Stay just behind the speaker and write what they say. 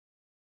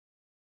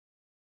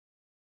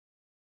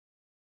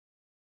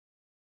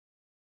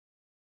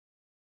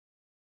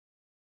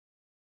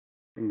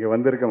இங்கே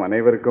வந்திருக்கும்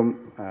அனைவருக்கும்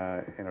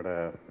என்னோட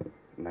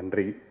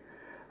நன்றி.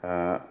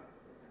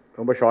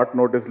 ரொம்ப ஷார்ட்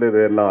நோட்டீஸில் இது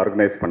எல்லாம்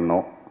ஆர்கனைஸ்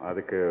பண்ணோம்.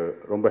 அதுக்கு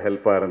ரொம்ப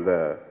ஹெல்ப்பாக இருந்த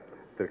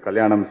திரு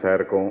கல்யாணம்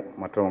சாருக்கும்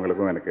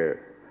மற்றவங்களுக்கும் எனக்கு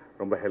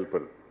ரொம்ப ஹெல்ப்.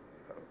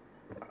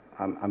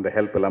 அந்த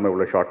ஹெல்ப் எல்லாமே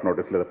உள்ள ஷார்ட்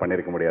நோட்டீஸில் இதை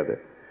பண்ணியிருக்க முடியாது.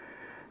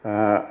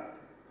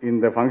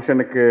 இந்த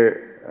ஃபங்க்ஷனுக்கு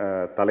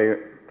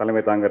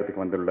தலைமை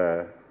தாங்கிறதுக்கு வந்துள்ள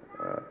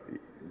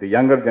தி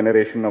யங்கர்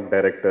ஜெனரேஷன் ஆஃப்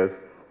டைரக்டர்ஸ்,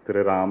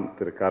 திரு ராம்,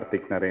 திரு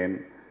கார்த்திக் நரேன்,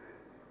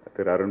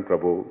 திரு அருண்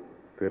பிரபு,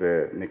 திரு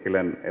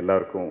நிகிலன்,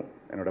 எல்லாருக்கும்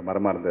என்னோட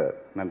மனமார்ந்த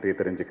நன்றியை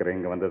தெரிஞ்சுக்கிறேன்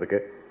இங்கே வந்ததுக்கு.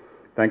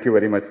 Thank you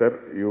very much sir.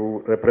 You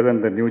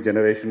represent the new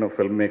generation of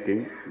film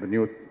making, the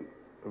new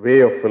way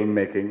of film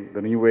making,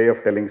 the new way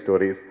of telling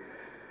stories.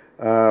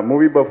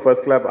 மூவிபஃப்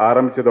first clap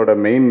ஆரம்பித்ததோட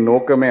main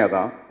நோக்கமே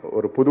அதான்.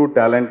 ஒரு புது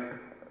டேலண்ட்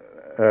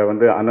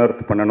வந்து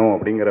அனர்த் பண்ணணும்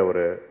அப்படிங்கிற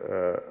ஒரு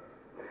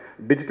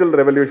டிஜிட்டல்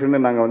ரெவல்யூஷன்.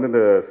 நாங்கள் வந்து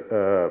இந்த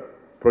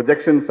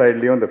ப்ரொஜெக்ஷன்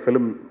சைட்லேயும் இந்த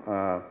ஃபிலிம்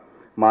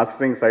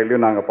மாஸ்டரிங்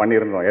சைட்லேயும்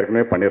நாங்கள்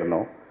ஏற்கனவே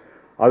பண்ணியிருந்தோம்.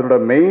 அதோட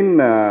மெயின்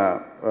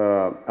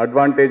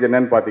அட்வான்டேஜ்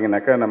என்னன்னு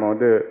பார்த்தீங்கன்னாக்கா,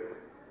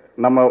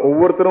 நம்ம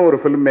ஒவ்வொருத்தரும் ஒரு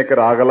ஃபிலிம்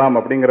மேக்கர் ஆகலாம்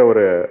அப்படிங்கிற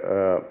ஒரு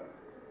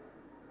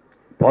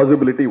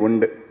பாசிபிலிட்டி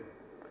உண்டு.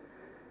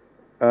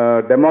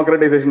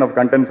 டெமோக்ரட்டைசேஷன் ஆஃப்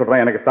கண்டென்ட்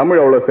சொல்கிறேன். எனக்கு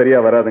தமிழ் அவ்வளோ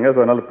சரியாக வராதுங்க,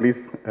 ஸோ அதனால்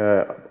please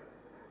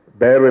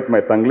bear with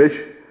my Tanglish.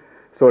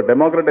 So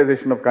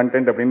democratisation of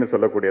content அப்படின்னு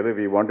சொல்லக்கூடியது,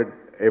 we wanted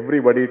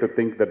everybody to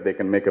think that they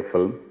can make a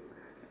film.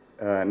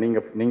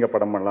 நீங்கள்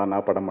படம் பண்ணலாம்,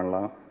 நான் படம்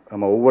பண்ணலாம்.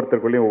 நம்ம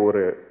ஒவ்வொருத்தருக்குள்ளேயும்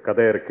ஒவ்வொரு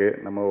கதை இருக்குது,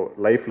 நம்ம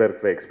லைஃப்பில்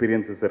இருக்கிற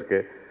எக்ஸ்பீரியன்ஸஸ்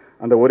இருக்குது.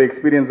 அந்த ஒரு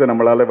எக்ஸ்பீரியன்ஸை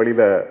நம்மளால்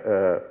வெளியில்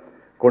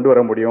கொண்டு வர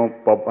முடியும்,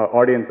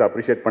 ஆடியன்ஸை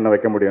அப்ரிஷியேட் பண்ண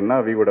வைக்க முடியும்னா,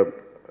 we would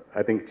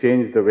I think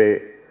change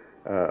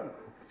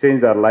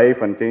our life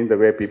and change the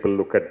way people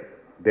look at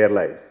their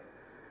lives.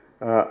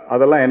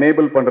 அதெல்லாம்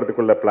எனேபிள்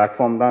பண்ணுறதுக்குள்ள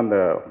பிளாட்ஃபார்ம் தான்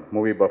இந்த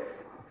மூவிபஃப்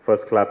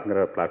ஃபர்ஸ்ட்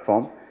கிளாப்ங்கிற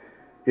பிளாட்ஃபார்ம்.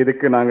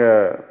 இதுக்கு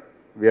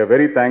we are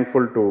very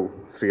thankful to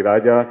Sri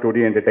Raja, 2D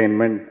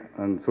Entertainment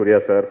and Surya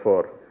sir for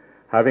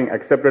having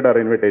accepted our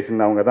invitation.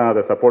 அவங்க தான்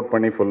அதை support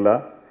பண்ணி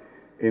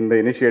ஃபுல்லாக இந்த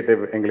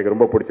இனிஷியேட்டிவ் எங்களுக்கு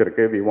ரொம்ப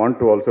பிடிச்சிருக்கு. We want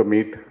to also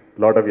meet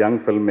lot of young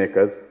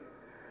filmmakers.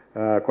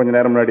 கொஞ்ச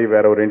நேரம் முன்னாடி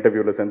வேற ஒரு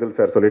இன்டர்வியூவில் செந்தில்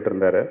சார் சொல்லிட்டு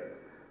இருந்தார்,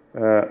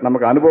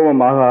 நமக்கு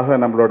அனுபவம் ஆக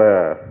நம்மளோட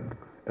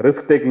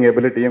ரிஸ்க் டேக்கிங்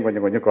எபிலிட்டியும்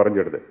கொஞ்சம்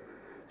குறைஞ்சிடுது.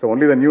 So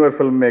only the newer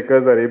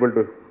filmmakers are able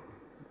to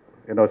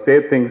say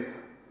things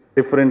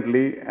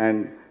differently and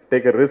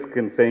take a risk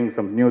in saying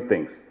some new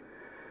things.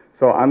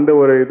 So அந்த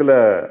ஒரு இதில்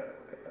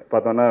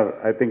பார்த்தோன்னா,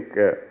 I think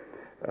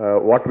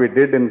what we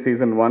did in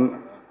season 1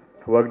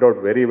 worked out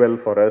very well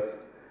for us.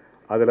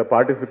 அதில்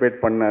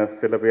participate பண்ண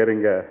சில பேர்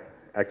இங்கே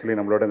actually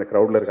நம்மளோட இந்த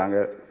க்ரௌடில் இருக்காங்க.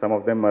 some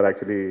of them are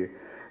actually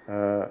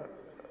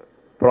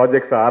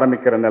projects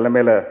ஆரம்பிக்கிற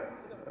நிலைமையில்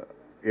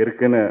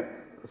இருக்குன்னு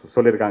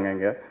சொல்லியிருக்காங்க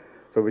இங்கே.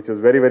 So which is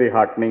very very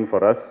heartening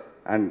for us.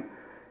 And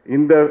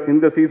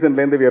இந்த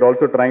சீசன்லேருந்து we are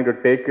also trying to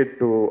take it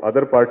to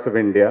other parts of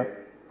India,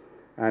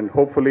 and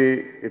hopefully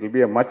it will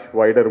be a much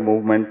wider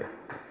movement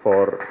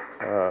for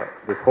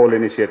this whole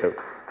initiative.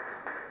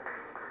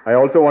 I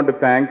also want to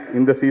thank,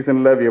 in the season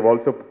we have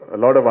also a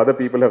lot of other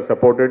people have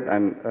supported,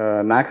 and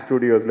NAC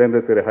Studios lende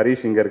thiru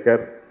Harish Ingerkar,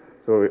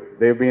 so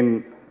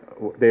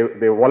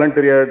they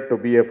volunteered to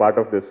be a part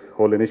of this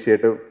whole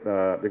initiative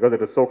because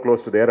it is so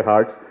close to their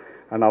hearts.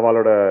 And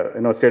avaloda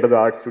state of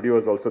the art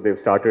studios also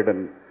they've started,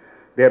 and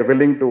they are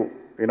willing to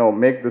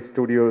make the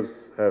studios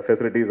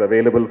facilities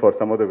available for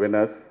some of the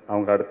winners.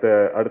 அவங்க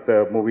அடுத்த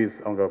movies,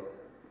 அவங்க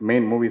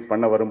main movies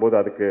பண்ண வரும்போது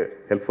அதுக்கு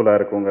ஹெல்ப்ஃபுல்லாக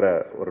இருக்குங்கிற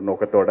ஒரு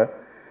நோக்கத்தோட.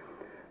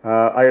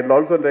 I would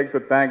also like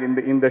to thank,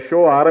 இந்த ஷோ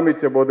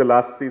ஆரம்பித்த போது,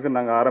 லாஸ்ட் சீசன்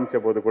நாங்கள் ஆரம்பித்த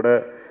போது கூட,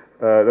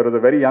 there was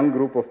a very young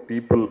group of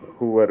people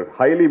who were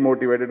highly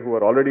motivated, who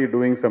were already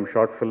doing some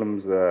short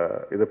films.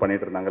 இது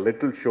பண்ணிட்டு இருந்தாங்க,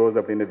 லிட்டில் ஷோஸ்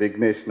அப்படின்னு.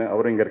 விக்னேஷ்னு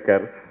அவரும் இங்கே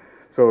இருக்கார்.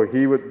 So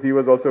he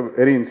was also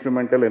very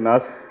instrumental in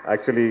us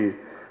actually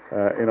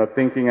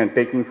thinking and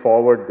taking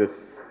forward this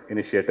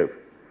initiative.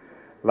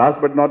 Last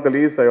but not the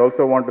least, I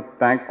also want to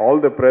thank all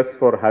the press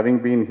for having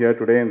been here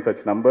today in such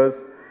numbers.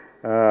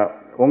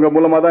 உங்க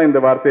மூலமா தான் இந்த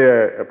வார்த்தையை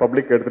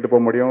public எடுத்துட்டு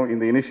போக முடியும்.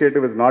 இந்த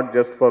initiative is not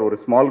just for ஒரு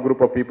ஸ்மால்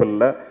குரூப் ஆஃப் பீப்புள்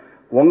இல்லை.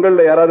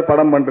 உங்களில் யாராவது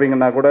படம்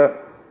பண்ணுறீங்கன்னா கூட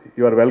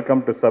you are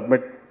welcome to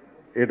submit.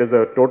 It is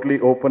a totally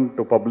open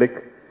to public.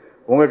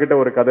 உங்ககிட்ட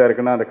ஒரு கதை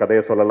இருக்குன்னா அந்த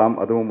கதையை சொல்லலாம்.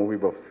 அதுவும்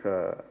மூவிபஃப்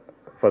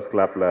first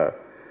கிளாப்ல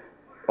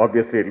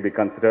obviously it will be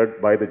considered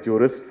by the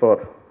jurist for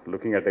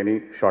looking at any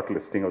short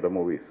listing of the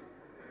movies.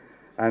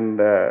 And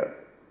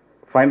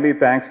finally,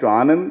 thanks to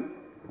Anand.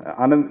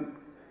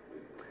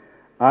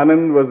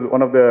 Anand was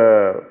one of the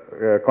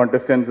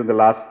contestants in the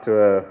last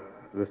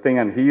this thing,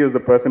 and he is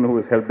the person who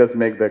has helped us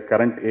make the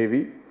current AV.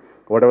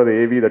 Whatever the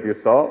AV that you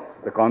saw,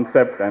 the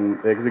concept and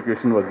the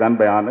execution was done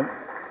by Anand.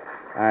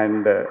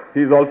 And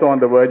he's also on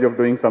the verge of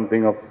doing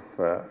something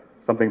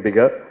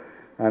bigger,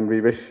 and we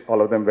wish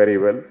all of them very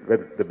well,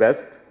 with the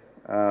best.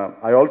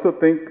 I also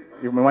think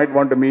you might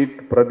want to meet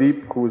Pradeep,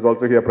 who is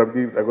also here.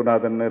 Pradeep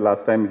Raghunathan,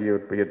 last time he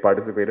had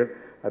participated.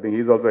 I think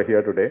he's also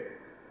here today.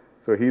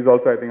 So he's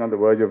also, I think, on the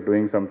verge of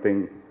doing something,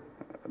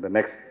 the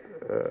next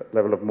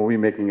level of movie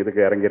making.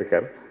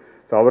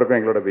 So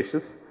our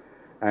wishes.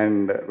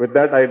 And with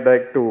that, I'd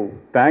like to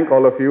thank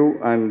all of you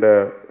and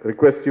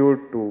request you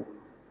to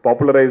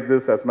popularize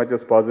this as much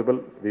as possible.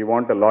 We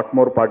want a lot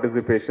more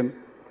participation.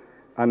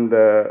 And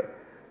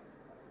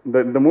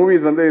the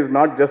movies is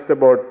not just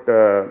about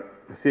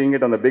seeing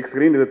it on the big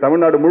screen. இது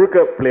தமிழ்நாடு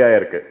முழுக்க play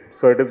ஆயிருக்கு.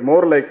 So it is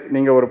more like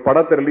நீங்கள் ஒரு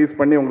படத்தை release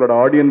பண்ணி உங்களோட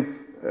audience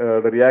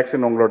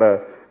reaction உங்களோட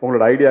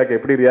ஐடியாவுக்கு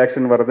எப்படி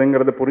ரியாக்ஷன்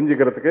வருதுங்கிறத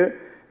புரிஞ்சுக்கிறதுக்கு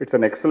it's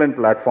an excellent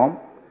platform.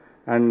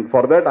 And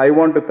for that I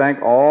want to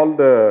thank all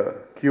the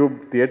Cube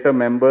theatre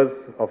members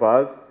of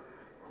ours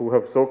who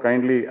have so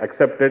kindly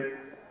accepted.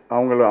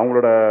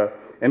 அவங்களோட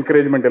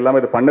encouragement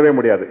இல்லாமல் இது பண்ணவே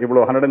முடியாது.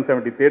 இவ்வளோ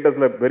 170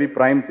 தியேட்டர்ஸில் வெரி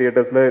ப்ரைம்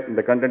தியேட்டர்ஸில்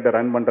இந்த கண்டென்ட்டை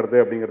ரன் பண்ணுறது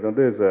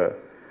அப்படிங்கிறது is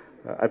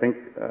I think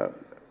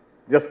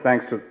just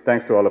thanks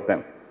to all of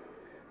them.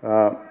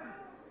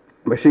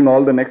 Wishing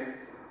all the next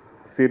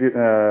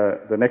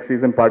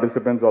season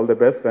participants all the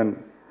best and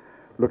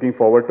looking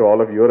forward to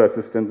all of your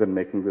assistance in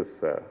making this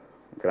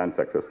grand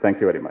success. Thank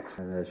you very much.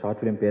 அந்த short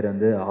film பேர்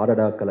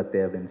ஆடடா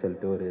கலத்தே அப்படின்னு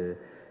சொல்லிட்டு ஒரு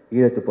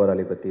ஈழத்து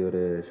போராளி பற்றி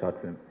ஒரு short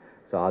film.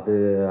 So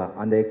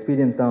அந்த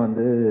எக்ஸ்பீரியன்ஸ் தான்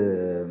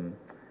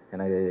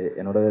எனக்கு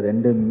என்னோட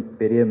 2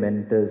 பெரிய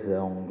மென்டர்ஸ்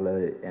அவங்கள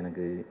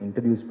எனக்கு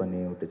இன்ட்ரடியூஸ் பண்ணி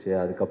விட்டுச்சு.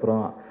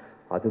 அதுக்கப்புறம்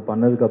அது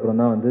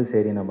பண்ணதுக்கப்புறம் தான்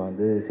சரி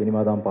நம்ம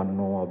சினிமா தான்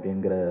பண்ணணும்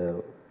அப்படிங்கிற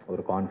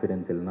ஒரு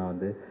கான்ஃபிடென்ஸ் இல்லைனா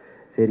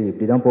சரி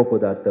இப்படி தான்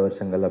போகுது அடுத்த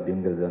வருஷங்கள்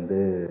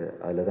அப்படிங்கிறது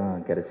அதில் தான்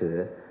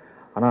கிடச்சிது.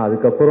 ஆனால்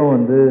அதுக்கப்புறம்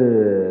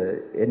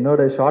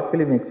என்னோட ஷார்ட்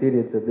ஃபிலிம்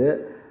எக்ஸ்பீரியன்ஸ்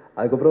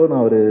அதுக்கப்புறம்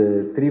நான் ஒரு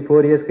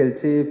 3-4 இயர்ஸ்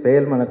கழிச்சு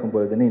பெயல் மணக்கும்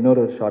பொழுதுன்னு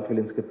இன்னொரு ஷார்ட்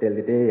ஃபிலிம் ஸ்கிரிப்ட்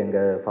எழுதிட்டு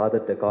எங்கள்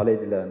ஃபாதர்கிட்ட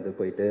காலேஜில்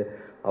போயிட்டு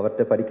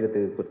அவர்கிட்ட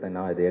படிக்கிறதுக்கு கொடுத்தேன்.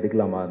 நான் இதை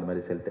எடுக்கலாமா அந்த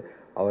மாதிரி சொல்லிட்டு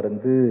அவர்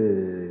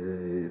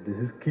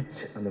திஸ் இஸ் கிச்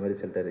அந்த மாதிரி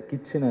சொல்லிட்டாரு.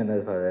 கிச்சுனா என்ன?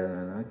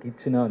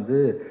 கிச்சுனா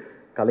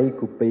கலை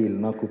குப்பை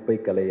இல்லைனா குப்பை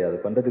கலை. அது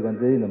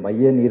பண்ணுறதுக்கு இந்த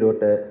மைய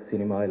நீரோட்ட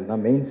சினிமா இல்லைனா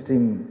மெயின்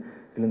ஸ்ட்ரீம்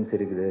ஃபிலிம்ஸ்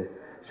இருக்குது.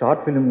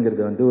 ஷார்ட்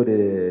ஃபிலிம்ங்கிறது ஒரு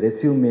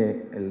ரெஸ்யூமே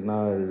இல்லைனா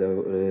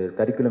ஒரு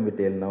கரிக்குலம்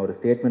விட்டு இல்லைனா ஒரு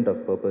ஸ்டேட்மெண்ட்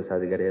ஆஃப் பர்பஸ்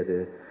அது கிடையாது.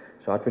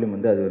 ஷார்ட் ஃபிலிம்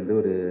அது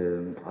ஒரு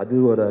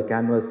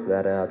கேன்வாஸ்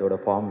வேறு, அதோட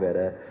ஃபார்ம்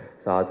வேறு.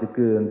 ஸோ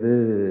அதுக்கு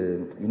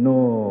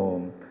இன்னும்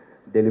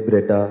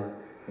டெலிபரேட்டாக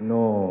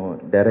இன்னும்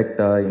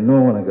டைரெக்டாக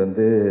இன்னும்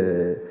எனக்கு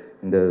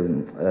இந்த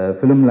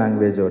ஃபிலிம்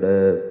லாங்குவேஜோட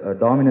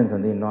டாமினன்ஸ்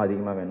இன்னும்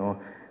அதிகமாக வேணும்.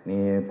 நீ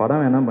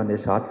படம் வேணாம் பண்ணி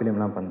ஷார்ட்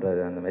ஃபிலிம்லாம்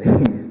பண்ணுறது அந்த மாதிரி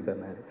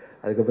சொன்னார்.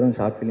 அதுக்கப்புறம்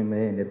ஷார்ட்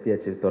ஃபிலிமே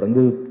நிறுத்தியாச்சு.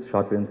 தொடர்ந்து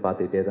ஷார்ட் ஃபிலிம்ஸ்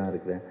பார்த்துக்கிட்டே தான்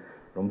இருக்கிறேன்.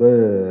 ரொம்ப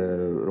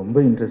ரொம்ப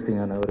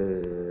இன்ட்ரெஸ்டிங்கான ஒரு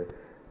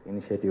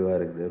இனிஷியேட்டிவாக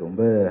இருக்குது.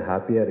 ரொம்ப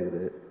ஹாப்பியாக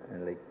இருக்குது.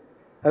 லைக்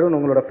அருண்,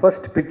 உங்களோட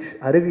ஃபர்ஸ்ட் பிட்ச்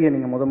அருவியை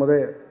நீங்கள் முத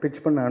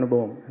பிட்ச் பண்ண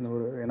அனுபவம்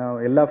ஏன்னா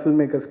எல்லா ஃபில்ம்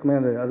மேக்கர்ஸ்க்குமே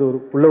அது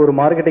ஒரு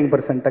மார்க்கெட்டிங்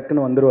பர்சன்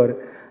டக்குன்னு வந்துடுவார்,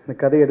 இந்த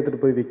கதையை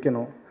எடுத்துகிட்டு போய்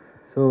விற்கணும்.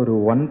 ஸோ ஒரு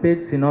 1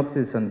 பேஜ்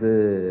சினாப்சிஸ்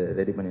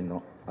ரெடி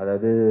பண்ணியிருந்தோம்.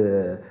 அதாவது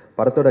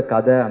படத்தோட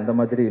கதை அந்த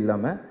மாதிரி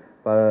இல்லாமல்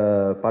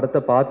படத்தை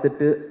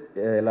பார்த்துட்டு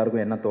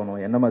எல்லாருக்கும் என்ன தோணும்,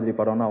 என்ன மாதிரி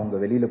படம்னு அவங்க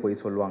வெளியில்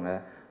போய் சொல்லுவாங்க,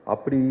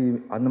 அப்படி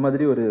அந்த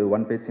மாதிரி ஒரு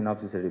 1 பேஜ்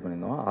சினாப்சிஸ் ரெடி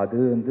பண்ணியிருந்தோம். அது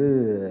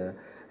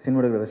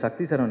சினிமாட்டோகிராஃபர்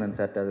சக்தி சரவணன்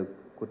சார்ட்ட அது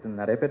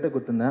நிறைய பேர்கிட்ட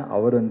கொடுத்துருந்தேன்.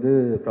 அவர்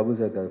பிரபு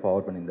சாருக்கு அது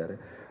ஃபார்வர்ட் பண்ணியிருந்தார்.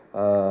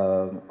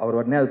 அவர்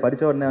உடனே அது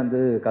படித்த உடனே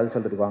கதை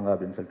சொல்கிறதுக்கு வாங்க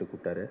அப்படின்னு சொல்லிட்டு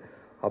கூப்பிட்டாரு.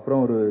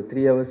 அப்புறம் ஒரு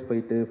 3 ஹவர்ஸ்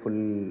போயிட்டு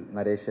ஃபுல்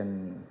நரேஷன்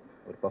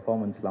ஒரு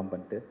பர்ஃபார்மன்ஸ்லாம்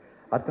பண்ணிட்டு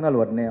அடுத்த நாள்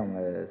உடனே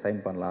அவங்க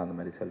சைன் பண்ணலாம் அந்த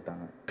மாதிரி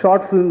சொல்லிட்டாங்க.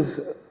 ஷார்ட் ஃபிலிம்ஸ்,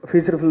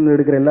 ஃபீச்சர் ஃபிலிம்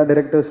எடுக்கிற எல்லா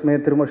டைரக்டர்ஸுமே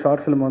திரும்ப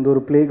ஷார்ட் ஃபிலிம்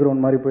ஒரு ப்ளே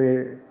கிரவுண்ட் மாதிரி போய்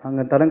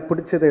அங்கே தனக்கு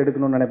பிடிச்சதை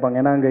எடுக்கணும்னு நினைப்பாங்க.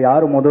 ஏன்னா அங்கே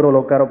யார் ரோல்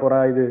உட்கார போகிறா,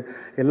 இது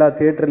எல்லா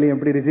தியேட்டர்லையும்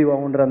எப்படி ரிசீவ்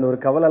ஆகுன்ற அந்த ஒரு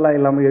கவலைலாம்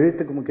இல்லாமல்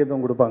எழுத்துக்கு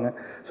முக்கியத்துவம் கொடுப்பாங்க.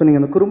 ஸோ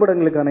நீங்கள் அந்த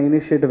குறும்படங்களுக்கான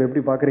இனிஷியேட்டிவ்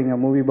எப்படி பார்க்குறீங்க?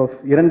 மூவி பஃப்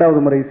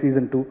 2வது முறை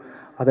சீசன் 2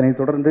 அதனை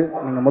தொடர்ந்து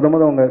நீங்கள்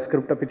முத உங்கள்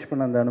ஸ்கிரிப்டை பிட்ச்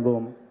பண்ண அந்த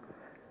அனுபவம்?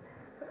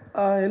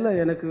 இல்லை,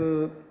 எனக்கு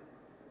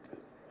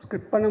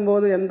ஸ்கிரிப்ட்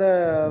பண்ணும்போது எந்த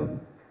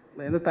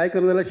தயக்கம்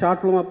இருந்ததில்லை. ஷார்ட்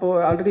ஃபிலிம்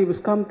அப்போது ஆல்ரெடி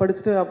விஸ்காம்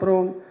படிச்சுட்டு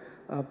அப்புறம்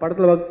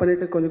படத்தில் ஒர்க்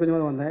பண்ணிவிட்டு கொஞ்சம்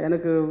கொஞ்சமாக வந்தேன்.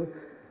 எனக்கு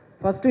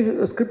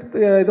ஃபஸ்ட்டு ஸ்கிரிப்ட்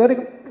இது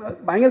வரைக்கும்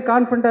பயங்கர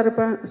கான்ஃபிடண்ட்டாக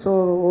இருப்பேன். ஸோ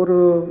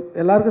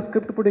எல்லாருக்கும்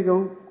ஸ்கிரிப்ட்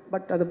பிடிக்கும்,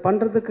 பட் அது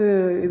பண்ணுறதுக்கு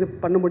இது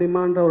பண்ண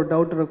முடியுமான்ற ஒரு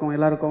டவுட் இருக்கும்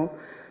எல்லாருக்கும்.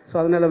 ஸோ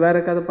அதனால்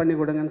வேறு கதை பண்ணி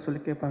கொடுங்கன்னு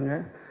சொல்லி கேட்பாங்க.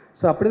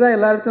 ஸோ அப்படி தான்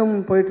எல்லாருக்கும்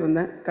போயிட்டு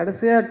இருந்தேன்.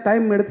 கடைசியாக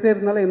டைம் எடுத்துகிட்டே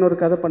இருந்தாலும் இன்னொரு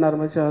கதை பண்ண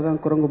ஆரம்பிச்சு,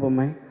 அதுதான் குரங்கு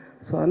பொம்மை.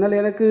 ஸோ அதனால்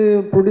எனக்கு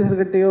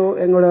ப்ரொடியூசர்கிட்டையோ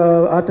எங்களோட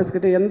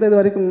ஆர்டிஸ்ட்கிட்டையோ எந்த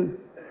இது வரைக்கும்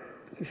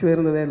இஷ்யூ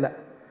இருந்ததே இல்லை.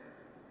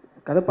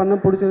 கதை பண்ண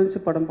பிடிச்சிருந்துச்சு,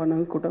 படம் பண்ண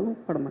கூட்டவும்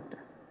பட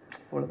மாட்டேன்,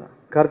 அவ்வளோதான்.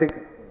 கார்த்திக்,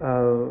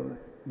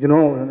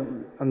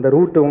 அந்த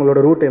உங்களோட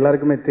ரூட்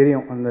எல்லாருக்குமே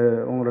தெரியும், அந்த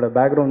உங்களோட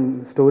பேக்ரவுண்ட்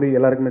ஸ்டோரி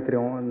எல்லாருக்குமே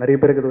தெரியும். நிறைய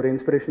பேருக்கு அது ஒரு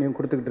இன்ஸ்பிரேஷனையும்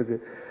கொடுத்துக்கிட்டு இருக்கு.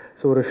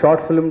 ஸோ ஒரு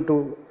ஷார்ட் ஃபிலிம் டு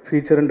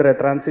ஃபீச்சர்ன்ற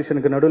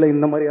டிரான்சிஷனுக்கு நடுவில்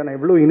இந்த மாதிரியான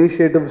எவ்வளோ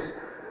இனிஷியேட்டிவ்ஸ்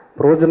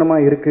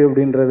பிரோஜனமாக இருக்குது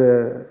அப்படின்றது,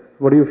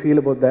 what do you feel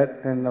about that?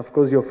 And of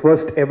course your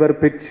first ever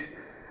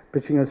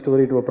pitching a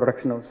story to a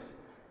production house.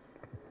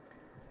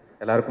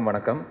 எல்லாருக்கும்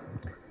வணக்கம்.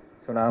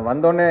 ஸோ நான்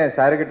வந்தோடனே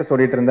சார்கிட்ட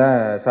சொல்லிட்டு இருந்தேன்,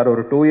 சார்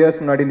ஒரு 2 இயர்ஸ்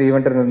முன்னாடி இந்த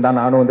ஈவெண்ட் இருந்தால்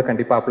நானும்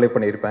கண்டிப்பாக அப்ளை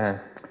பண்ணியிருப்பேன்.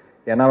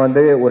 ஏன்னா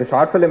ஒரு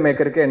short film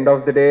மேக்கருக்கு end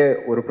of the டே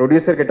ஒரு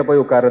ப்ரொடியூசர் கிட்ட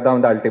போய் உட்கார்றது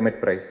தான் அல்டிமேட்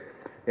ப்ரைஸ்.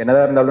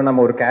 என்னதான் இருந்தாலும்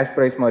நம்ம ஒரு கேஷ்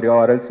ப்ரைஸ் மாதிரியோ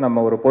ஆர்எல்ஸ்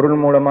நம்ம ஒரு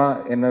பொருள்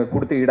மூலமாக என்ன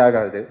கொடுத்து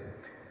ஈடாகாது.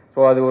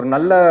 ஸோ அது ஒரு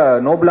நல்ல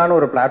நோபலான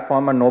ஒரு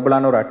பிளாட்ஃபார்ம் அண்ட்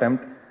நோபலான ஒரு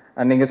அட்டெம்ப்ட்.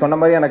 அண்ட் நீங்கள் சொன்ன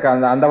மாதிரி எனக்கு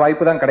அந்த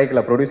வாய்ப்பு தான்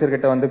கிடைக்கல.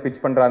 ப்ரொடியூசர்கிட்ட வந்து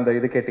பிச் பண்ணுற அந்த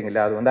இது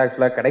கேட்டிங்கல்ல, அது வந்து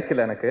ஆக்சுவலாக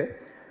கிடைக்கல எனக்கு.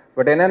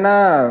 பட் என்னென்னா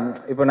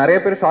இப்போ நிறைய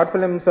பேர் ஷார்ட்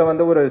ஃபிலிம்ஸை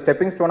வந்து ஒரு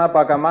ஸ்டெப்பிங் ஸ்டோனாக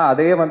பார்க்காம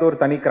அதையே வந்து ஒரு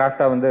தனி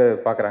கிராஃப்டாக வந்து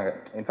பார்க்குறாங்க.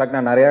 இன்ஃபேக்ட்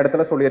நான் நிறைய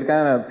இடத்துல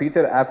சொல்லியிருக்கேன்,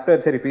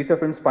 ஃபீச்சர்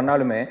ஃபிலிம்ஸ்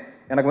பண்ணாலுமே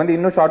எனக்கு வந்து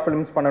இன்னும் ஷார்ட்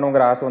ஃபிலிம்ஸ்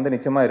பண்ணணுங்கிற ஆசை வந்து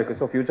நிச்சயமாக இருக்குது.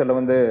 ஸோ ஃபியூச்சரில்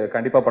வந்து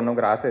கண்டிப்பாக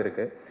பண்ணணுங்கிற ஆசை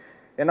இருக்குது.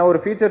 ஏன்னா ஒரு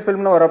ஃபீச்சர்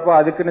ஃபிலிம்னு வரப்போ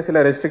அதுக்குன்னு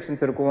சில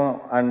ரெஸ்ட்ரிக்ஷன்ஸ் இருக்கும்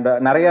அண்ட்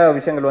நிறைய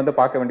விஷயங்கள் வந்து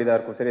பார்க்க வேண்டியதாக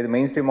இருக்கும். சரி, இது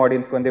மெயின் ஸ்ட்ரீம்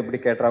ஆடியன்ஸ்க்கு வந்து எப்படி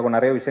கேட்டராகும்,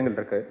 நிறைய விஷயங்கள்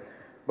இருக்குது.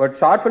 But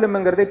short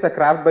ஃபிலிம்ங்கிறது it's a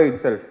craft by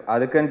it self.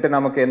 அதுக்குன்ட்டு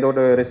நமக்கு எந்த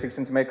ஒரு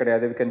ரெஸ்ட்ரிக்ஷன்ஸுமே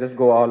கிடையாது. We can just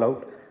go all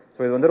out. So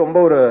இது வந்து ரொம்ப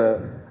ஒரு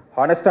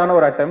ஹானஸ்டான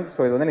ஒரு அட்டெம்ப்ட்.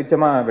 ஸோ இது வந்து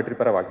நிச்சயமாக வெற்றி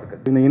பெற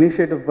வாழ்த்துக்கள். இந்த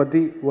இனிஷியேட்டிவ்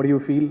பற்றி what do you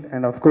feel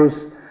and of course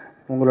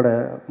உங்களோட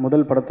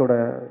முதல் படத்தோட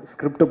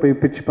ஸ்கிரிப்டை போய்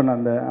பிட்ச் பண்ண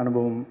அந்த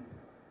அனுபவம்?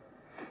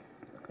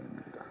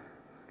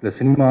 இல்லை,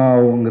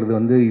 சினிமாங்கிறது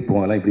வந்து இப்போ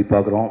எல்லாம் இப்படி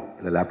பார்க்குறோம்,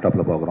 இல்லை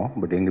லேப்டாப்பில் பார்க்குறோம்.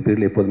 பட் எங்கள்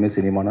பேரில் எப்போதுமே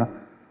சினிமானா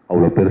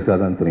அவ்வளோ பெருசாக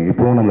தான் தெரியும்.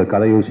 இப்போவும் நம்மளுக்கு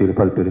கதை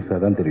யோசிக்கிறப்ப அது பெருசாக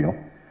தான் தெரியும்.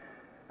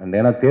 அண்ட்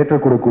ஏன்னா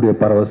தேட்டர் கொடுக்கக்கூடிய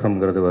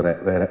பரவசம்ங்கிறது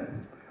வேறு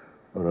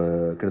ஒரு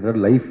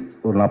கிட்டத்தட்ட லைஃப்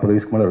ஒரு 40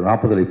 வயசுக்கு மேலே, ஒரு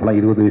 40 இப்போலாம்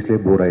 20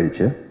 வயசுலேயே போர்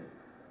ஆகிடுச்சு.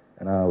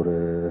 ஏன்னா ஒரு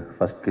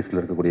ஃபஸ்ட் கிஸ்ஸில்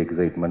இருக்கக்கூடிய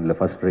எக்ஸைட்மெண்ட், இல்லை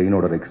ஃபஸ்ட்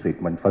ட்ரெயினோட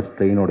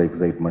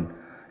எக்ஸைட்மெண்ட்,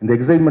 இந்த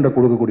எக்ஸைட்மெண்ட்டை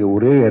கொடுக்கக்கூடிய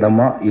ஒரே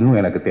இடமா இன்னும்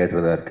எனக்கு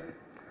தேட்டர் தான் இருக்குது.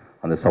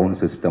 அந்த சவுண்ட்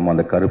சிஸ்டம்,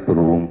 அந்த கருப்பு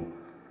ரூம்,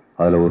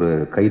 அதில் ஒரு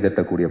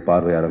கைதட்டக்கூடிய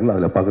பார்வையாளர்கள்,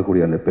 அதில்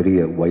பார்க்கக்கூடிய அந்த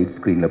பெரிய ஒயிட்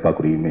ஸ்க்ரீனில்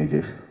பார்க்கக்கூடிய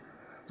இமேஜஸ்.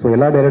 ஸோ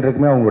எல்லா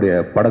டைரக்டருக்குமே அவங்களுடைய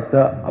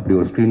படத்தை அப்படி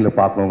ஒரு ஸ்க்ரீனில்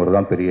பார்க்கணுங்கிறது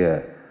தான் பெரிய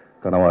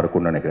கனவாக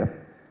இருக்கும்னு நினைக்கிறேன்.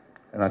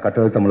 நான்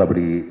கட்டளை தமிழ்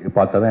அப்படி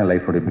பார்த்தா தான் என்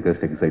லைஃபோடைய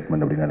பிக்கஸ்ட்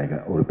எக்ஸைட்மெண்ட் அப்படின்னு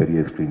நினைக்கிறேன், ஒரு பெரிய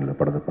ஸ்க்ரீனில்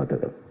படத்தை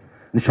பார்த்தது.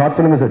 இந்த short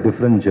film is a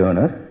different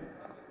genre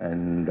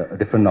and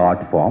different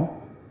art form.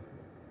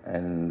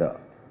 And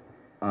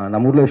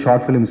நம்ம ஊரில்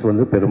ஷார்ட் ஃபிலிம்ஸ்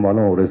வந்து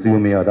பெரும்பாலும் ஒரு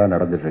ரெஸ்யூமியாக தான்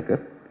நடந்துகிட்ருக்கு.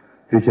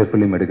 ஃபியூச்சர்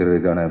ஃபிலிம்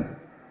எடுக்கிறதுக்கான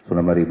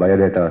சொன்ன மாதிரி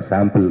பயோடேட்டா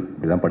சாம்பிள்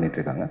இப்படி தான்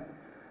பண்ணிகிட்ருக்காங்க.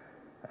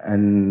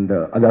 அண்ட்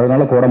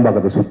அதனால்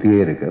கோடம்பாக்கத்தை சுற்றியே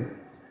இருக்குது.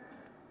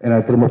 ஏன்னா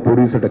திரும்ப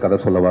ப்ரொடியூசர்கிட்ட கதை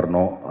சொல்ல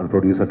வரணும், அது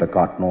ப்ரொடியூசர்கிட்ட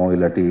காட்டணும்,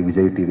 இல்லாட்டி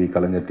விஜய் டிவி,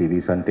 கலைஞர் டிவி,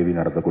 சன் டிவி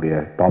நடத்தக்கூடிய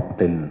டாப்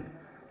 10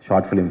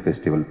 ஷார்ட் ஃபிலிம்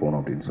ஃபெஸ்டிவல் போகணும்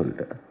அப்படின்னு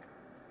சொல்லிட்டு.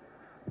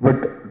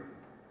 பட்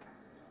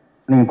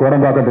நீங்கள்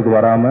கோடம்பாக்கத்துக்கு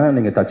வராமல்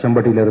நீங்கள்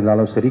தச்சம்பட்டியில்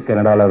இருந்தாலும் சரி,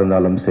 கனடாவில்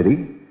இருந்தாலும் சரி,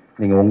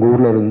 நீங்கள் உங்கள்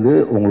ஊரில் இருந்து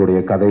உங்களுடைய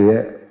கதையை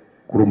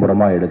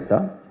குறும்படமாக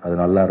எடுத்தால், அது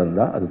நல்லா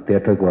இருந்தால் அது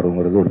தேட்டருக்கு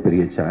வருங்கிறது ஒரு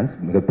பெரிய சான்ஸ்,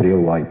 மிகப்பெரிய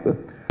வாய்ப்பு.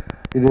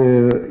 இது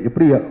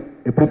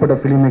எப்படிப்பட்ட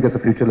ஃபிலிம் மேக்கர்ஸை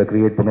ஃபியூச்சரில்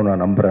க்ரியேட் பண்ணணும்னு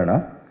நான் நம்புகிறேன்னா,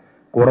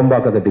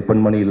 கோடம்பாக்கத்தை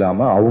டிபெண்ட் பண்ணி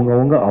இல்லாமல்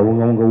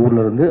அவங்கவுங்க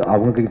ஊரில் இருந்து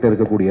அவங்கக்கிட்ட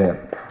இருக்கக்கூடிய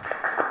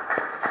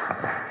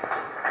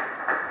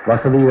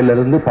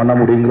வசதிகளிலிருந்து பண்ண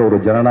முடியுங்கிற ஒரு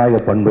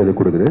ஜனநாயக பண்பு இது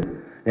கொடுக்குது.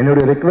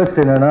 என்னுடைய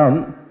ரெக்வெஸ்ட் என்னென்னா,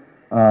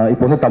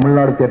 இப்போ வந்து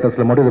தமிழ்நாடு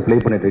தியேட்டர்ஸில் மட்டும் இதை ப்ளே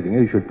பண்ணிட்டு இருக்கீங்க.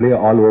 You should play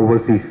all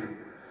Overseas.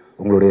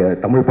 உங்களுடைய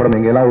தமிழ் படம்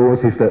எங்கெல்லாம்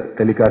ஓவர்சீஸில்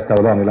டெலிகாஸ்ட்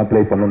ஆகுதோ அங்கெல்லாம்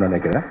ப்ளே பண்ணணும்னு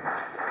நினைக்கிறேன்.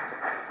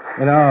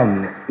 ஏன்னா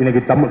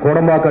இன்னைக்கு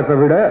கோடம்பாக்கத்தை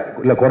விட,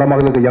 இல்லை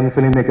கோடம்பாக்கத்துக்கு யங்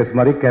ஃபிலிம் மேக்கர்ஸ்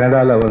மாதிரி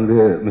கனடாவில் வந்து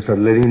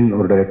மிஸ்டர் லெரின்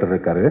ஒரு டைரக்டர்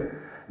இருக்காரு,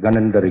 கன்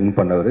அண்ட் த ரிங்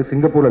பண்ணவர்.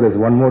 சிங்கப்பூரில் there's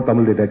one more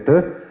Tamil director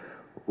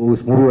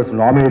whose movie was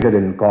nominated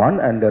in Cannes,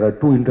 and there are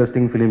 2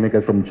 interesting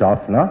filmmakers from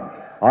Jaffna.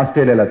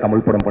 ஆஸ்திரேலியாவில்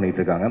தமிழ் படம் பண்ணிட்டு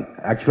இருக்காங்க.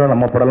 ஆக்சுவலாக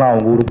நம்ம படம்லாம்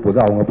அவங்க ஊருக்கு போகுது,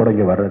 அவங்க படம்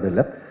இங்கே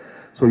வர்றதில்லை.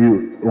 ஸோ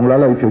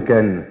உங்களால் if you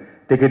can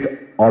take it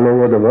all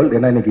over the world.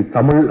 ஏன்னா இன்னைக்கு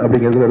தமிழ்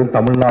அப்படிங்கிறது வெறும்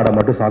தமிழ்நாடை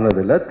மட்டும்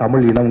சார்ந்ததில்லை,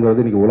 தமிழ்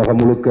இனம்ங்கிறது இன்னைக்கு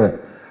உலகம் முழுக்க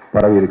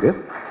பரவி இருக்கு.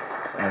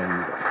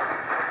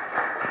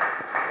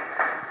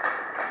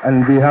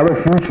 And we have a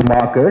huge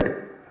market.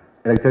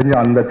 எனக்கு தெரிஞ்ச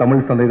அந்த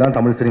தமிழ் சந்தை தான்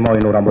தமிழ் சினிமாவை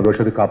இன்னொரு 50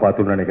 வருஷத்துக்கு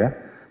காப்பாற்றுன்னு நினைக்கிறேன்.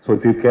 So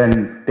if you can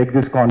take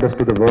this contest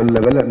to the world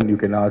level and you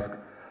can ask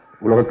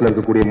உலகத்தில்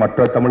இருக்கக்கூடிய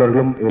மற்ற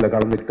தமிழர்களும் இதில்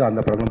கலந்துக்கிட்டு அந்த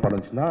படங்களும்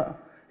பண்ணுச்சுன்னா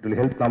it will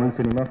help Tamil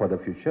cinema for the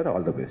future.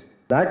 All the best.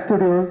 Nax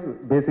Studios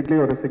basically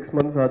ஒரு 6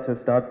 months ஆச்சு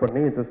ஸ்டார்ட்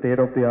பண்ணி. It's a state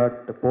of the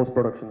art post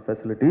production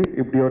facility.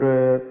 இப்படி ஒரு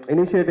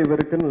இனிஷியேட்டிவ்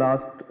இருக்குன்னு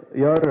last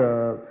year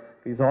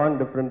we saw in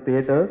different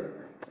theaters.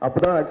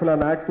 அப்பதான் ஆக்சுவலாக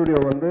knocks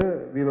studio வந்து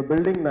we were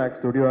building Nax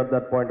Studio at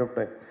that point of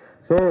time.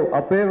 So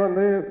அப்பவே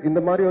வந்து இந்த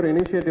மாதிரி ஒரு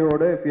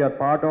இனிஷியேட்டிவோட if we are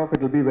part of,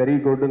 it will be very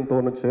good ன்னு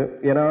தோணுச்சு.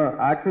 ஏன்னா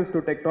access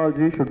to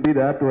technology should be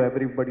there to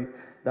everybody.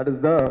 That is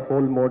the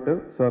whole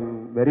motive. So I'm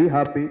very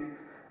happy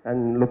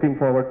and looking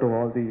forward to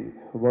all the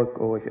work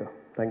over here.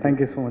 Thank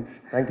you so much.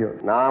 Thank you.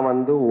 நான்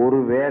வந்து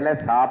ஒருவேளை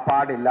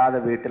சாப்பாடு இல்லாத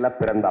வீட்டில்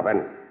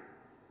பிறந்தவன்,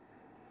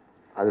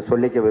 அது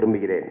சொல்லிக்க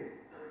விரும்புகிறேன்.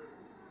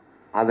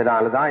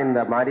 அதனால தான்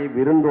இந்த மாதிரி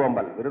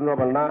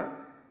விருந்தோம்பல்னா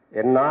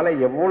என்னால்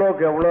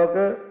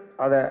எவ்வளோக்கு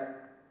அதை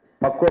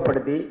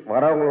பக்குவப்படுத்தி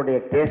வரவங்களுடைய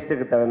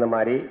டேஸ்ட்டுக்கு தகுந்த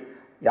மாதிரி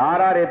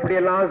யார்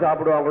எப்படியெல்லாம்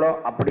சாப்பிடுவாங்களோ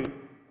அப்படி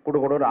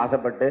கொடுக்கணும்னு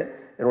ஆசைப்பட்டு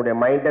என்னுடைய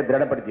மைண்டை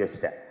திடப்படுத்தி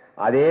வச்சுட்டேன்.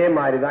 அதே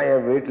மாதிரி தான்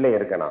என் வீட்டில்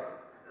இருக்கணும்.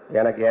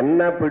 எனக்கு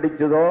என்ன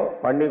பிடிச்சதோ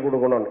பண்ணி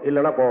கொடுக்கணும்,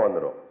 இல்லைன்னா கோவம்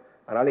வந்துடும்.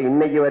 அதனால்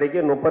இன்னைக்கு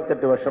வரைக்கும்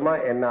 38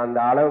 வருஷமாக என்னை அந்த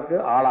அளவுக்கு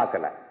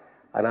ஆளாக்கலை.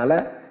 அதனால்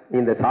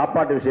இந்த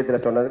சாப்பாட்டு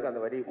விஷயத்தில் சொன்னதுக்கு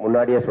அந்த வரி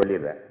முன்னாடியே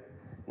சொல்லிடுறேன்.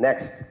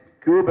 நெக்ஸ்ட்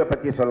கியூபை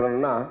பற்றி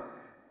சொல்லணும்னா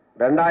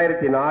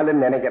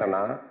 2004ன்னு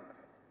நினைக்கிறேன்னா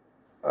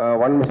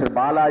ஒன் மிஸ்டர்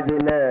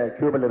பாலாஜின்னு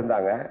கியூபில்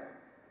இருந்தாங்க.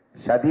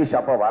 சதீஷ்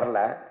அப்போ வரல.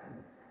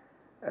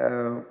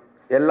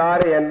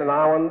 எல்லாரும்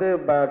நான் வந்து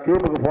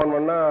கியூபுக்கு ஃபோன்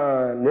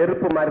பண்ணால்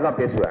நெருப்பு மாதிரி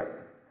தான் பேசுவேன்.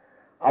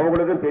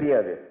 அவங்களுக்கும்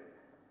தெரியாது.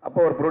 அப்போ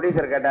ஒரு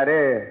ப்ரொடியூசர் கேட்டார்,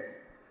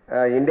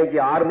 இன்றைக்கி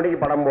 6 மணிக்கு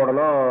படம்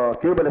போடணும்,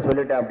 கியூபில்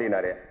சொல்லிட்டேன்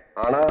அப்படின்னாரு.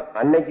 ஆனால்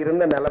அன்னைக்கு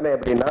இருந்த நிலைமை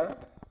எப்படின்னா,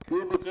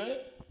 கியூபுக்கு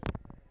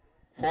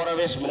 4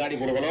 hours முன்னாடி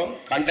கொடுக்கணும்,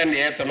 கண்டென்ட்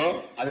ஏற்றணும்,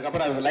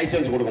 அதுக்கப்புறம் அதுக்கு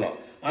லைசன்ஸ் கொடுக்கணும்.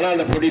 ஆனால்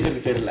அந்த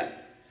ப்ரொடியூசருக்கு தெரியல.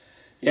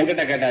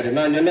 என்கிட்ட கேட்டார்,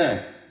 நான் சொன்னேன்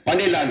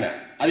பண்ணிடலான்னு.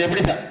 அது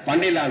எப்படி சார்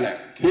பண்ணிடலான்னு?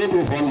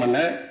 கியூபுக்கு ஃபோன்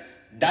பண்ணேன்,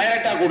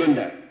 டைரெக்டாக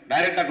கொடுங்க.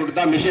 டைரெக்டாக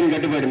கொடுத்தா மிஷின்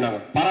கட்டு போயிடுந்தாங்க.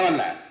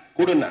 பரவாயில்ல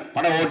கொடுங்க,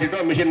 படம்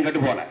ஓட்டிட்டோம், மிஷின் கட்டு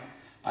போகல.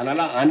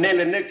 அதனால்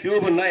அன்னையிலேருந்து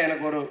கியூபுன்னா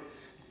எனக்கு ஒரு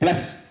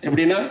ப்ளஸ்.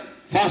 எப்படின்னா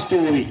ஃபாஸ்ட்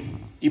மூவி.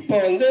 இப்போ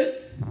வந்து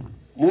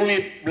மூவி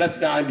ப்ளஸ்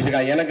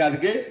ஆரம்பிச்சிருக்காங்க. எனக்கு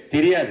அதுக்கு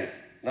தெரியாது,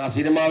 நான்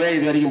சினிமாவே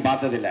இது வரைக்கும்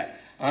பார்த்ததில்லை.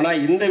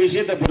 ஆனால் இந்த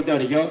விஷயத்தை பொறுத்த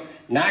வரைக்கும்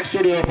நாக்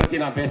ஸ்டுடியோவை பற்றி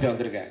நான் பேச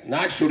வந்திருக்கேன்.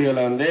 நாக்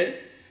ஸ்டுடியோவில் வந்து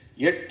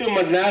 8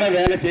 மணி நேரம்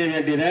வேலை செய்ய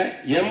வேண்டியதை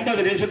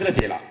 80 நிமிஷத்தில்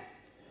செய்யலாம்.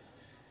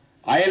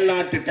 அயல்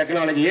நாட்டு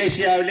டெக்னாலஜி,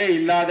 ஏசியாவிலே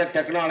இல்லாத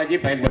டெக்னாலஜி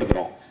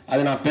பயன்படுத்துகிறோம்.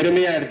 அது நான்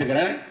பெருமையாக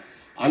எடுத்துக்கிறேன்.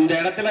 அந்த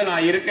இடத்துல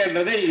நான்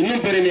இருக்கேன்றது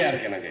இன்னும் பெருமையாக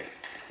இருக்கு எனக்கு.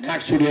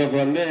 நாக் ஸ்டுடியோவுக்கு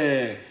வந்து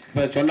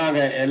இப்போ சொன்னாங்க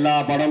எல்லா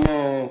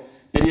படமும்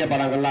பெரிய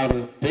படங்கள்லாம்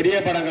வருது. பெரிய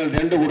படங்கள்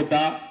 2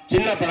 கொடுத்தா,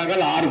 சின்ன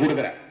படங்கள் 6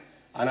 கொடுக்குறேன்.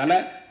 அதனால்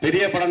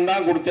பெரிய படம்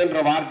தான் கொடுத்தேன்ற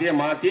வார்த்தையை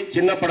மாற்றி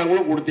சின்ன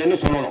படங்களும் கொடுத்தேன்னு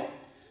சொல்லணும்.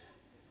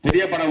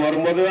 பெரிய படம்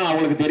வரும்போது தான்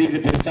அவங்களுக்கு தெரியுது,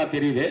 பெருசாக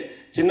தெரியுது.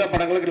 சின்ன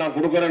படங்களுக்கு நான்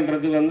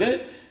கொடுக்குறேன்றது வந்து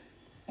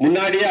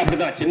முன்னாடியே அப்படி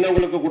தான்,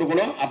 சின்னவங்களுக்கு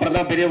கொடுக்கணும், அப்புறம்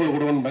தான் பெரியவங்களுக்கு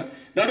கொடுக்கணும்.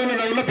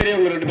 நடுவில்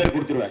பெரியவங்க 2 பேர்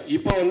கொடுத்துருவேன்.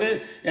 இப்போ வந்து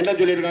என்ன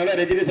சொல்லியிருக்காங்கன்னா,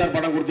 ரஜினி சார்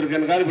படம்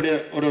கொடுத்துருக்கேன்னு இப்படி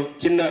ஒரு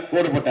சின்ன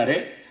கோடு போட்டார்.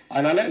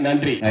 அதனால்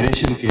நன்றி.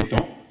 நரேஷன்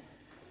கேட்டோம்.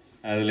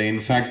 அதில்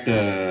இன்ஃபேக்ட்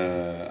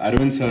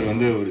அரவிந்த் சார்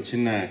வந்து ஒரு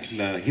சின்ன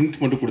ஹிண்ட்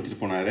மட்டும்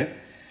கொடுத்துட்டு போனார்.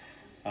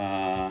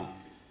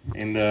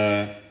 இந்த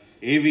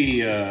ஏவி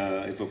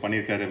இப்போ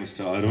பண்ணியிருக்காரு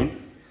மிஸ்டர்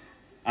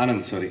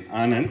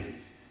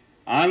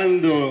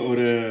ஆனந்த்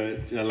ஒரு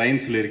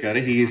லைன் சொல்லியிருக்காரு.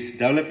 He is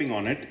developing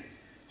on it.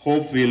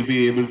 Hope will be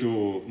able to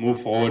move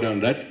forward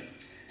on that.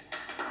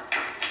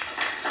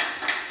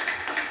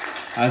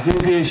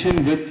 Association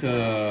with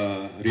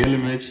Real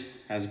Image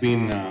has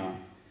been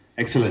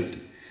excellent.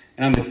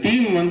 And அந்த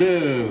டீம் வந்து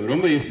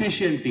ரொம்ப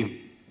எஃபிஷியன்ட் டீம்.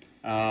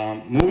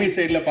 மூவி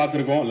சைடில்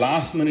பார்த்துருக்கோம்,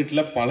 லாஸ்ட்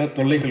மினிட்ல பல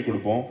தொல்லைகள்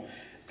கொடுப்போம்.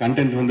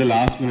 கண்டென்ட் வந்து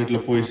லாஸ்ட் மினிட்ல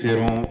போய்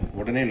சேரும்,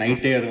 உடனே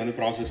நைட்டே அதை வந்து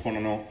ப்ராசஸ்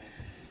பண்ணணும்.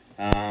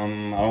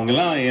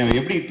 அவங்கெல்லாம்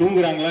எப்படி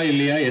தூங்குறாங்களா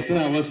இல்லையா,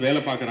 எத்தனை ஹவர்ஸ்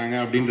வேலை பார்க்குறாங்க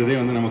அப்படின்றதே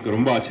வந்து நமக்கு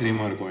ரொம்ப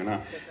ஆச்சரியமாக இருக்கும். ஏன்னா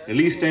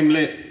ரிலீஸ்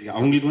டைமில்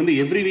அவங்களுக்கு வந்து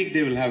every week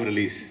they will have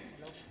release.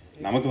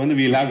 நமக்கு வந்து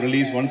we'll have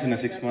release once in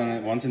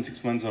 6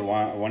 months ஒரு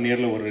 1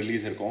 yearல ஒரு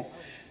ரிலீஸ் இருக்கும்.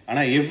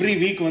 ஆனால் எவ்ரி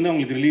வீக் வந்து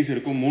அவங்களுக்கு ரிலீஸ்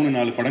இருக்கும்,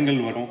 3-4 படங்கள்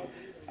வரும்.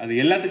 அது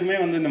எல்லாத்துக்குமே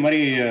வந்து இந்த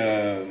மாதிரி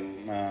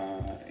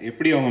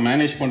எப்படி அவங்க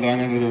மேனேஜ்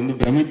பண்ணுறாங்கன்றது வந்து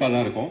பிரமிப்பாக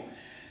தான் இருக்கும்.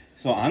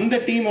 ஸோ அந்த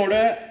டீமோட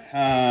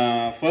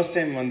ஃபர்ஸ்ட்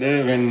டைம் வந்து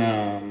வென்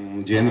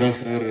ஜெயேந்திரா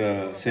சார்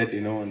செட்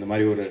இந்த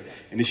மாதிரி ஒரு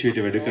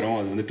இனிஷியேட்டிவ் எடுக்கிறோம்,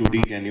 அது வந்து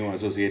 2D கேன் யூ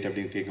அசோசியேட்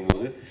அப்படின்னு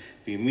கேட்கும்போது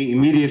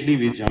immediately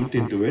we jumped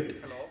into it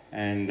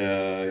and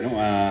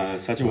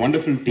such a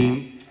wonderful team.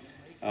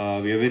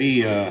 We are very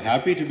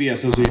happy to be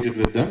associated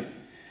with them.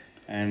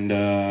 And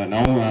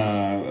now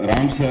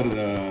Ram sir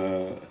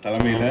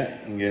தலைமையில்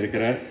இங்கே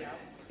இருக்கிற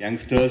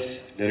யங்ஸ்டர்ஸ்,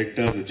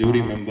 டைரக்டர்ஸ்,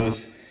 ஜூரி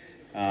மெம்பர்ஸ்,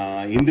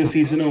 இந்த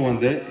சீசனும்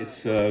வந்து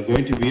it's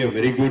going to be a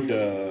very good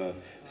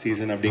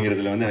season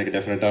அப்படிங்கிறதுல வந்து எனக்கு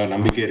டெஃபினட்டாக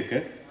நம்பிக்கை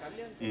இருக்குது.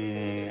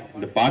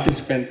 இந்த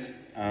பார்ட்டிசிபென்ட்ஸ்,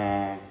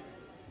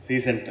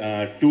 சீசன்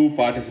 2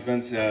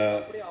 பார்ட்டிசிபென்ட்ஸ்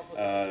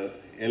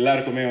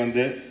எல்லாருக்குமே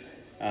வந்து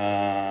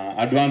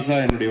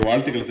அட்வான்ஸாக என்னுடைய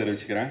வாழ்த்துக்களை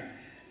தெரிவிச்சுக்கிறேன்.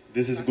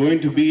 This is going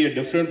to be a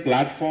different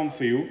platform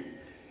for you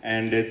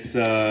and it's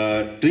a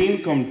dream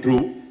come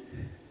true.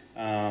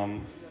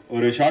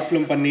 ஒரு ஷார்ட்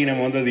ஃபிலிம் பண்ணி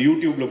நம்ம வந்து அது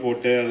யூடியூப்பில்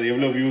போட்டு அது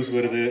எவ்வளோ வியூஸ்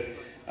வருது,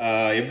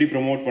 எப்படி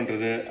ப்ரொமோட்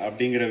பண்ணுறது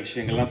அப்படிங்கிற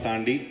விஷயங்கள்லாம்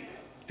தாண்டி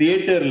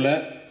தியேட்டரில்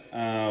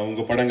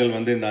உங்கள் படங்கள்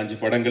வந்து இந்த 5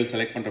 படங்கள்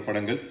செலக்ட் பண்ணுற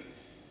படங்கள்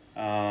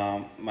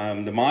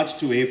இந்த மார்ச்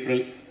டு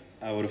ஏப்ரல்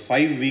ஒரு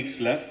 5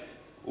 weeksல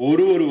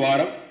ஒரு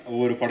வாரம்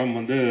ஒவ்வொரு படம்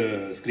வந்து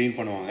ஸ்க்ரீன்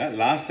பண்ணுவாங்க.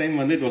 லாஸ்ட் டைம்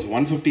வந்து இட் வாஸ்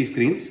 150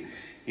 screens.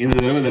 இந்த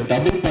தடவை இதை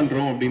டபுள்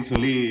பண்ணுறோம் அப்படின்னு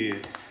சொல்லி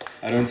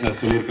அரவிந்த் சார்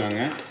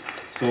சொல்லியிருக்காங்க.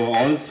 So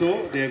also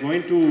they are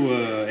going to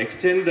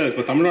extend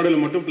இப்போ தமிழ்நாடுல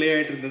மட்டும் ப்ளே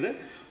ஆகிட்டு இருந்தது,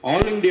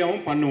 ஆல்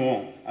இண்டியாவும்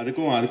பண்ணுவோம்,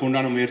 அதுக்கு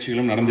உண்டான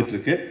முயற்சிகளும்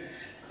நடந்துட்டுருக்கு.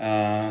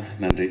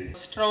 நன்றி.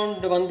 ஃபர்ஸ்ட்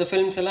ரவுண்ட் வந்த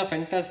ஃபிலிம்ஸ் எல்லாம்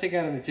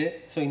ஃபென்டாஸ்டிக்காக இருந்துச்சு.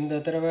 ஸோ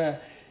இந்த தடவை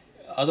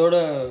அதோட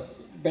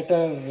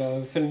பெட்டர்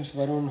ஃபிலிம்ஸ்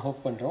வரும்னு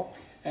ஹோப் பண்ணுறோம்.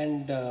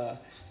 அண்ட்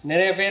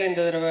நிறைய பேர்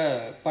இந்த தடவை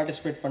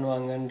பார்ட்டிசிபேட்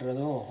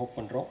பண்ணுவாங்கன்றதும் ஹோப்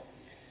பண்ணுறோம்.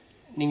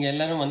 நீங்கள்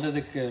எல்லோரும்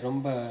வந்ததுக்கு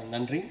ரொம்ப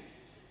நன்றி.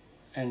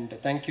 And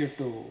thank you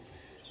to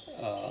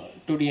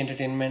 2D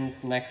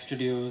Entertainment, NAC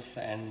Studios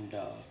and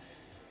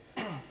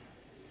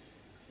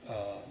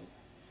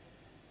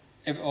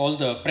all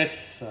the press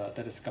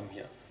that has come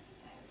here.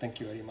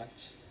 Thank you very much.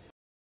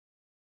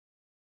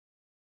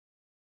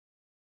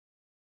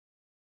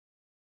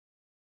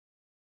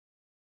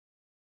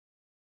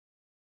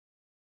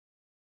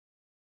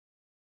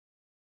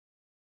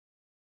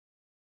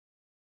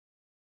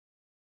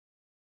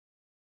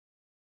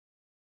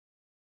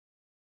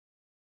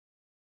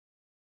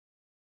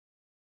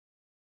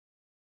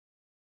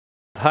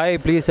 Hi,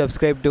 please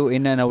subscribe to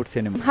In and Out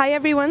Cinema. Hi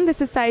everyone,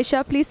 this is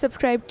Saisha. Please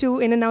subscribe to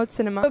In and Out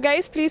Cinema. So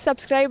guys, please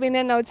subscribe In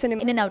and Out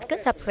Cinema. In and Out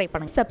subscribe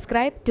பண்ணுங்க.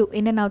 Subscribe to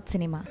In and Out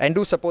Cinema. And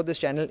do support this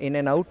channel In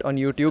and Out on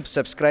YouTube.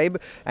 Subscribe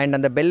and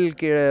on the bell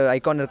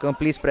icon,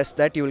 please press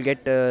that. You will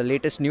get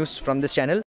latest news from this channel.